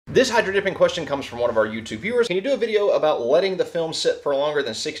This hydro dipping question comes from one of our YouTube viewers. Can you do a video about letting the film sit for longer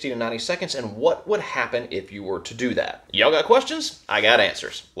than 60 to 90 seconds and what would happen if you were to do that? Y'all got questions? I got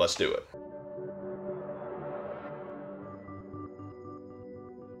answers. Let's do it.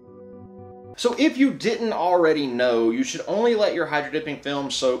 So if you didn't already know, you should only let your hydro dipping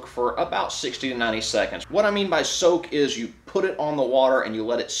film soak for about 60 to 90 seconds. What I mean by soak is you put it on the water and you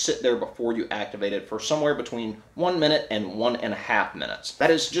let it sit there before you activate it for somewhere between 1 minute and 1.5 minutes. That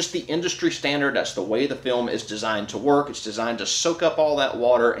is just the industry standard. That's the way the film is designed to work. It's designed to soak up all that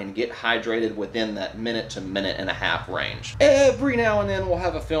water and get hydrated within that minute to minute and a half range. Every now and then we'll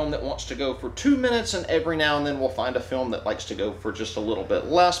have a film that wants to go for 2 minutes, and every now and then we'll find a film that likes to go for just a little bit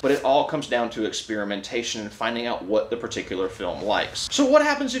less, but it all comes down to experimentation and finding out what the particular film likes. So what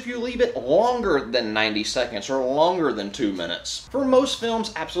happens if you leave it longer than 90 seconds or longer than 2 minutes? For most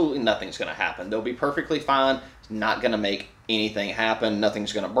films, absolutely nothing's going to happen. They'll be perfectly fine. It's not going to make anything happen.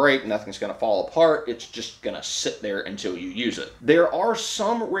 Nothing's going to break. Nothing's going to fall apart. It's just going to sit there until you use it. There are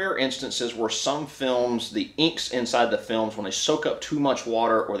some rare instances where some films, the inks inside the films, when they soak up too much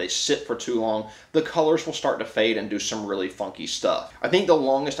water or they sit for too long, the colors will start to fade and do some really funky stuff. I think the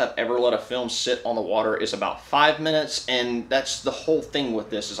longest I've ever let a film sit on the water is about 5 minutes, and that's the whole thing with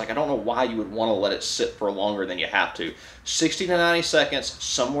this. Is like, I don't know why you would want to let it sit for longer than you have to. 60 to 90 seconds,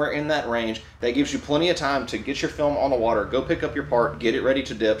 somewhere in that range. That gives you plenty of time to get your film on the water, go pick up your part, get it ready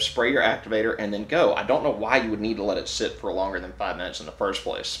to dip, spray your activator, and then go. I don't know why you would need to let it sit for longer than 5 minutes in the first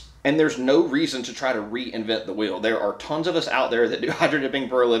place. And there's no reason to try to reinvent the wheel. There are tons of us out there that do hydro dipping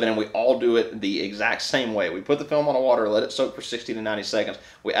for a living, and we all do it the exact same way. We put the film on the water, let it soak for 60 to 90 seconds,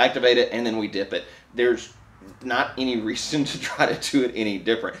 we activate it, and then we dip it. There's not any reason to try to do it any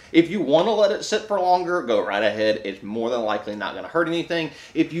different. If you want to let it sit for longer, go right ahead. It's more than likely not going to hurt anything.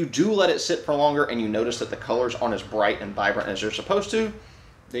 If you do let it sit for longer and you notice that the colors aren't as bright and vibrant as they're supposed to,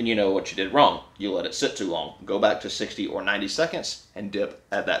 then you know what you did wrong. You let it sit too long. Go back to 60 or 90 seconds and dip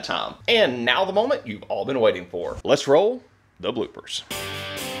at that time. And now the moment you've all been waiting for. Let's roll the bloopers.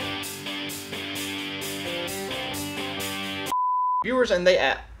 Viewers, and they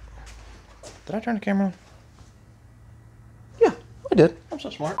did I turn the camera on? Yeah, I did. I'm so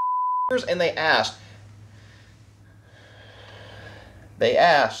smart. And they asked,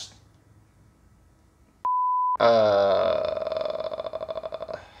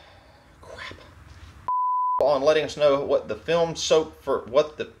 crap, on letting us know what the film soaked for,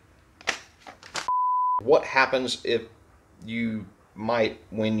 what happens if you might,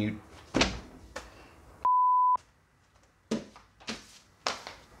 when you,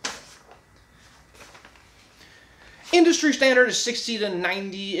 industry standard is 60 to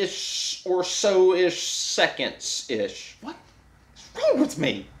 90-ish or so-ish seconds-ish. What's wrong with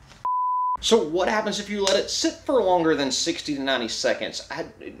me? So what happens if you let it sit for longer than 60 to 90 seconds?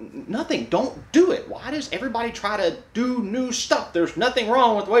 Nothing. Don't do it. Why does everybody try to do new stuff? There's nothing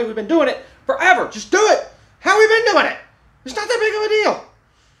wrong with the way we've been doing it forever. Just do it. How have we been doing it? It's not that big of a deal.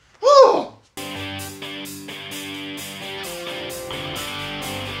 Oh.